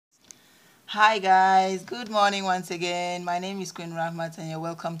Hi guys, good morning once again. My name is Queen Rahmat and you're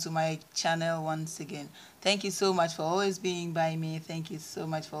welcome to my channel once again. Thank you so much for always being by me. Thank you so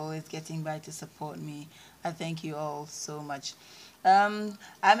much for always getting by to support me. I thank you all so much.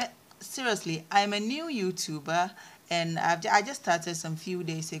 Seriously, I'm a new YouTuber and I just started some few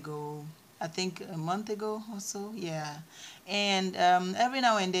days ago. I think a month ago or so, yeah. And every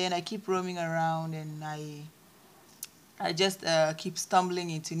now and then I keep roaming around and I just keep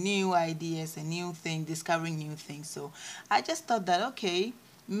stumbling into new ideas and new things, discovering new things. So I just thought that, okay,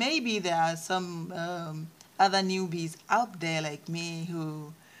 maybe there are some other newbies out there like me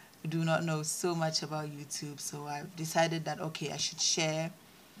who do not know so much about YouTube. So I've decided that, okay, I should share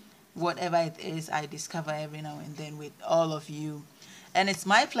whatever it is I discover every now and then with all of you. And it's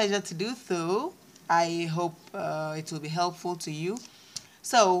my pleasure to do so. I hope it will be helpful to you.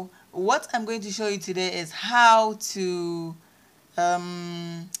 So what I'm going to show you today is how to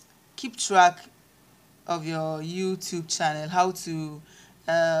keep track of your YouTube channel, how to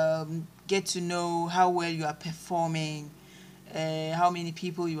get to know how well you are performing, how many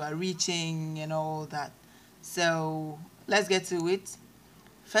people you are reaching and all that. So let's get to it.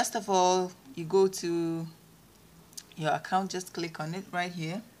 First of all, you go to your account, just click on it right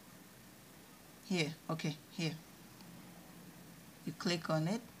here. Here, okay, here. You click on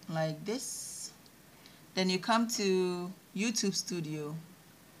it like this. Then you come to YouTube Studio.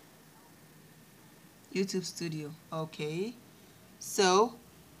 YouTube Studio, okay. So,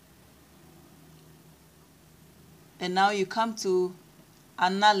 and now you come to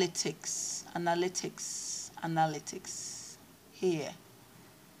analytics, here,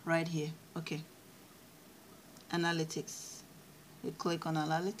 right here, okay. Analytics, you click on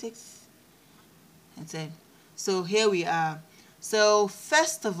analytics and then, so here we are. So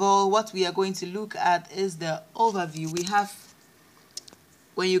first of all, what we are going to look at is the overview. We have,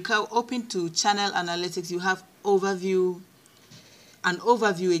 when you come open to channel analytics, you have overview, an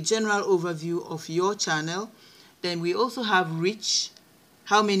overview, a general overview of your channel. Then we also have reach,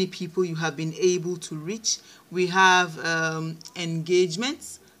 how many people you have been able to reach. We have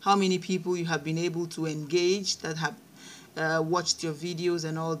engagements, how many people you have been able to engage that have watched your videos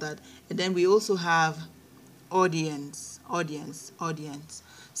and all that. And then we also have audience.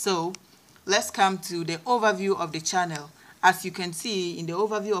 So let's come to the overview of the channel. As you can see in the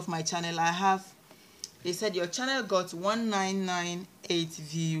overview of my channel, I have, they said your channel got 1998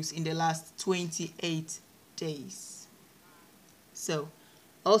 views in the last 28 days. So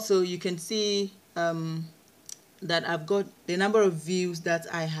also you can see that I've got the number of views that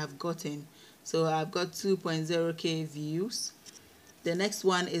I have gotten. So I've got 2.0k views. The next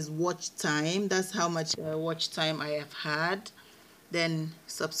one is watch time. That's how much watch time I have had. Then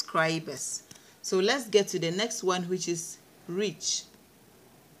subscribers. So let's get to the next one, which is reach.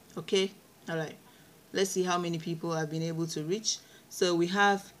 Okay, all right. Let's see how many people have been able to reach. So we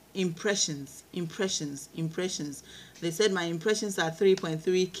have impressions. They said my impressions are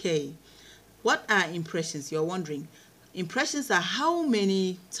 3.3k. What are impressions? You're wondering. Impressions are how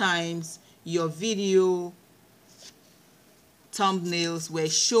many times your video thumbnails were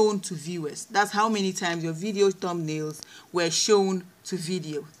shown to viewers. That's how many times your video thumbnails were shown to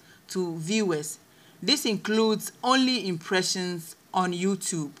viewers. This includes only impressions on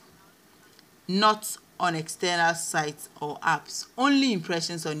YouTube, not on external sites or apps. Only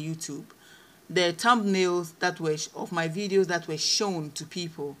impressions on YouTube. The thumbnails that were of my videos that were shown to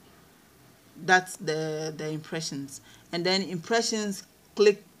people, that's the impressions. And then impressions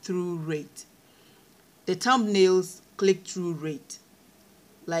click-through rate. The thumbnails click-through rate,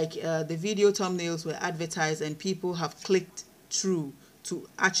 like the video thumbnails were advertised and people have clicked through to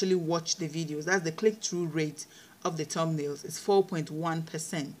actually watch the videos. That's the click-through rate of the thumbnails. It's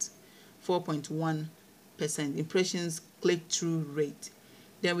 4.1%. 4.1% impressions click-through rate.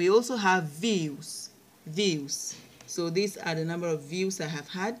 Then we also have views. So these are the number of views I have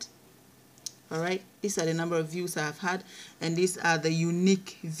had. All right, these are the number of views I have had, and these are the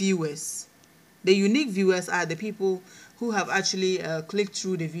unique viewers. The unique viewers are the people who have actually clicked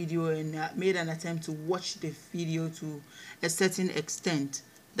through the video and made an attempt to watch the video to a certain extent.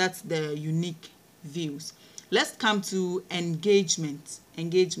 That's the unique views. Let's come to engagement.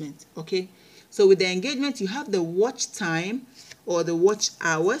 Okay. So with the engagement, you have the watch time or the watch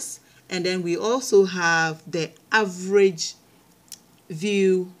hours, and then we also have the average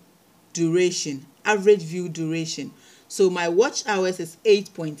view duration. So my watch hours is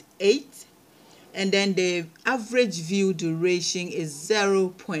 8.8. And then the average view duration is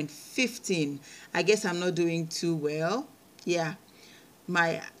 0.15. I guess I'm not doing too well. Yeah,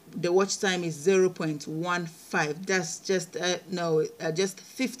 my the watch time is 0.15. That's just just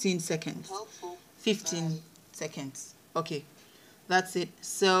 15 seconds. 15 seconds. Okay, that's it.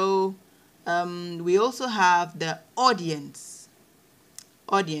 So we also have the audience.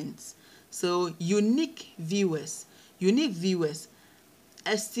 So unique viewers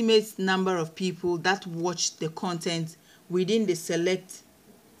estimates number of people that watch the content within the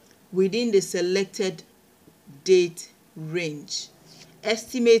selected date range.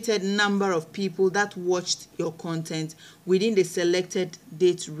 Estimated number of people that watched your content within the selected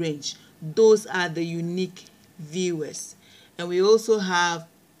date range. Those are the unique viewers. And we also have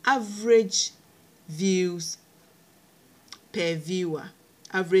average views per viewer.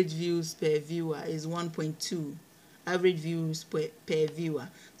 Average views per viewer is 1.2. Average views per viewer.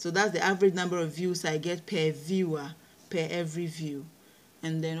 So that's the average number of views I get per viewer per every view.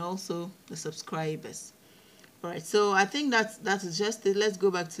 And then also the subscribers. Alright, so I think that is just it. Let's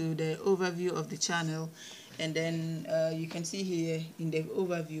go back to the overview of the channel, and then you can see here in the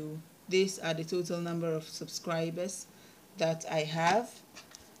overview, these are the total number of subscribers that I have.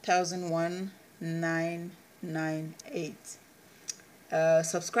 1,998.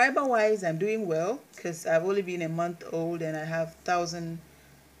 Subscriber wise, I'm doing well because I've only been a month old and I have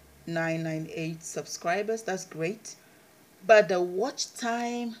 1,998 subscribers. That's great. But the watch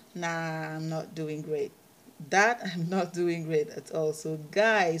time, nah, I'm not doing great. I'm not doing great at all. So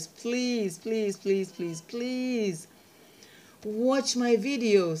guys, please watch my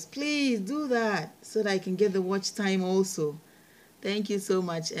videos. Please do that so that I can get the watch time also. Thank you so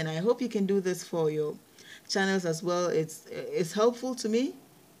much, and I hope you can do this for your channels as well. It's helpful to me.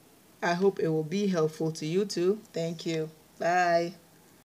 I hope it will be helpful to you too. Thank you. Bye.